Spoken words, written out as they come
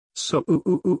So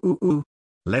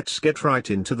let's get right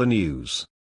into the news.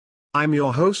 I'm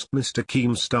your host Mr.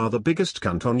 KeemStar, the biggest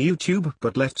cunt on YouTube,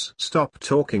 but let's stop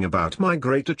talking about my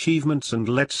great achievements and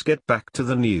let's get back to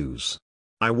the news.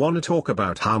 I wanna talk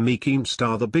about how me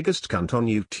KeemStar, the biggest cunt on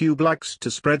YouTube, likes to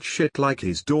spread shit like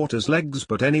his daughter's legs.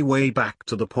 But anyway, back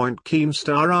to the point.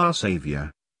 KeemStar, our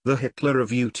savior, the Hitler of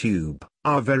YouTube,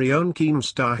 our very own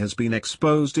KeemStar, has been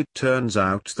exposed. It turns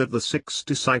out that the 6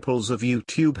 disciples of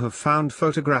YouTube have found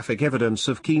photographic evidence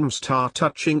of KeemStar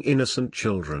touching innocent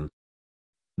children.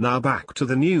 Now back to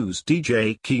the news.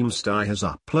 DJ KeemStar has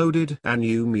uploaded a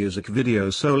new music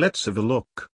video, so let's have a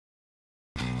look.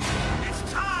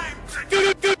 It's time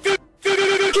to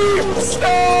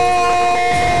KeemStar!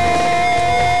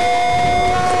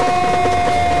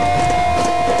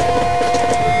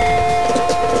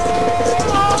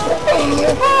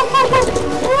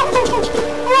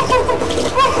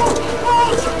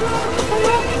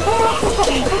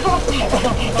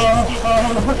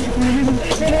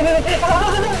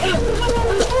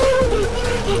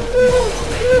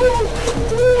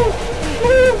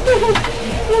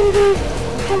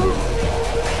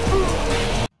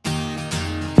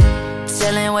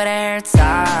 Chillin' with a hair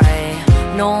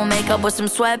tie, no makeup with some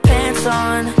sweatpants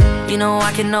on. You know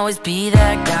I can always be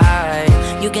that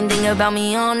guy. You can think about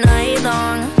me all night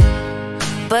long,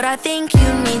 but I think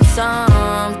you need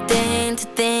something to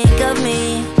think of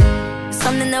me,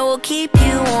 something that will keep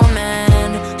you warm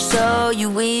and show you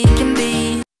we can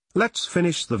be. Let's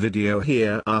finish the video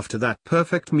here. After that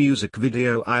perfect music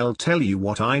video, I'll tell you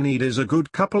what I need is a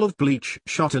good couple of bleach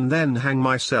shot and then hang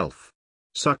myself.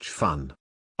 Such fun.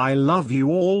 I love you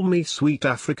all, me sweet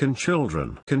African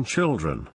children.